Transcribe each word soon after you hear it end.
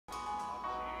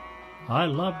I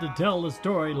love to tell the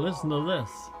story. Listen to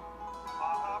this.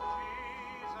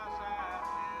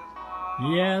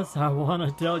 Yes, I want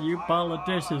to tell you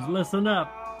politicians, listen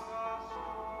up.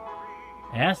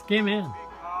 Ask him in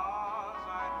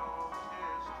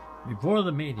before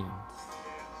the meetings.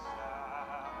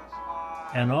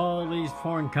 And all these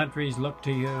foreign countries look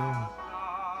to you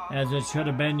as it should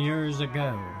have been years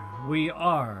ago. We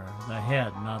are the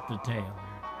head, not the tail.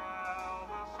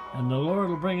 And the Lord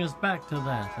will bring us back to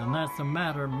that, and that's a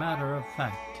matter of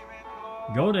fact.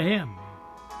 Go to Him.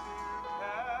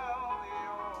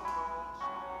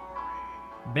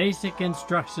 Basic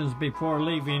instructions before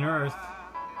leaving earth.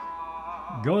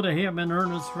 Go to Him in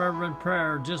earnest, fervent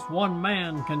prayer. Just one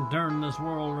man can turn this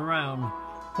world around.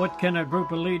 What can a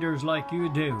group of leaders like you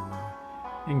do?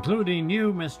 Including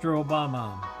you, Mr.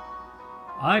 Obama.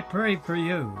 I pray for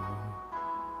you.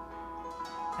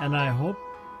 And I hope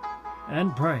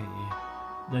and pray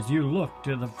that you look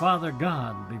to the Father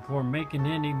God before making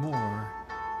any more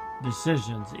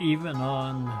decisions, even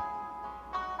on,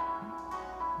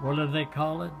 what do they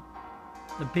call it?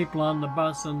 The people on the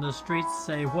bus and the streets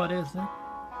say, what is it?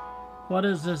 What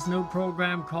is this new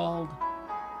program called?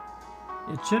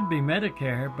 It should be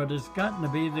Medicare, but it's gotten to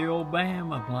be the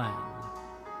Obama plan.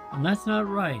 And that's not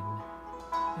right.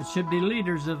 It should be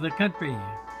leaders of the country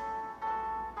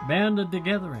banded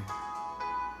together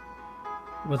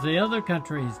with the other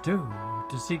countries too,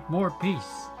 to seek more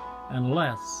peace and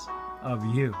less of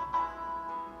you.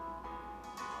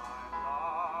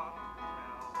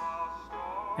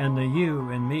 And the you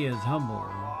in me is humble,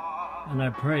 and I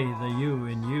pray the you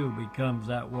in you becomes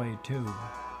that way too.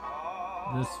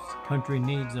 This country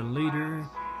needs a leader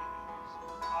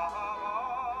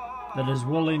that is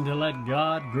willing to let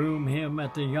God groom him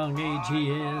at the young age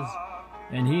he is,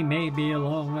 and he may be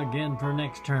along again for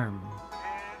next term.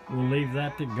 We'll leave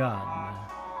that to God.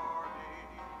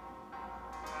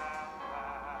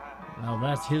 Now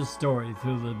that's his story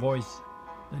through the voice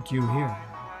that you hear.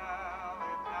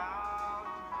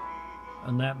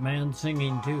 And that man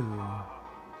singing too.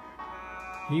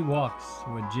 He walks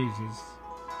with Jesus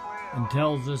and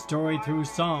tells the story through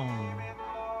song.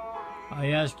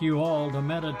 I ask you all to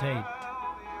meditate.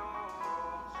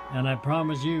 And I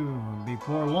promise you,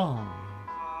 before long,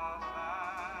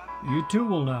 you too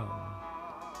will know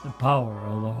the power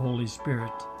of the Holy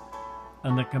Spirit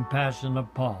and the compassion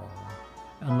of Paul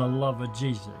and the love of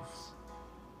Jesus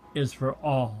is for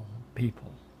all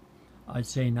people. I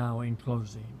say now in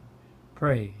closing,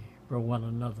 pray for one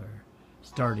another,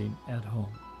 starting at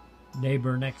home,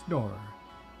 neighbor next door,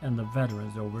 and the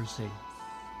veterans overseas.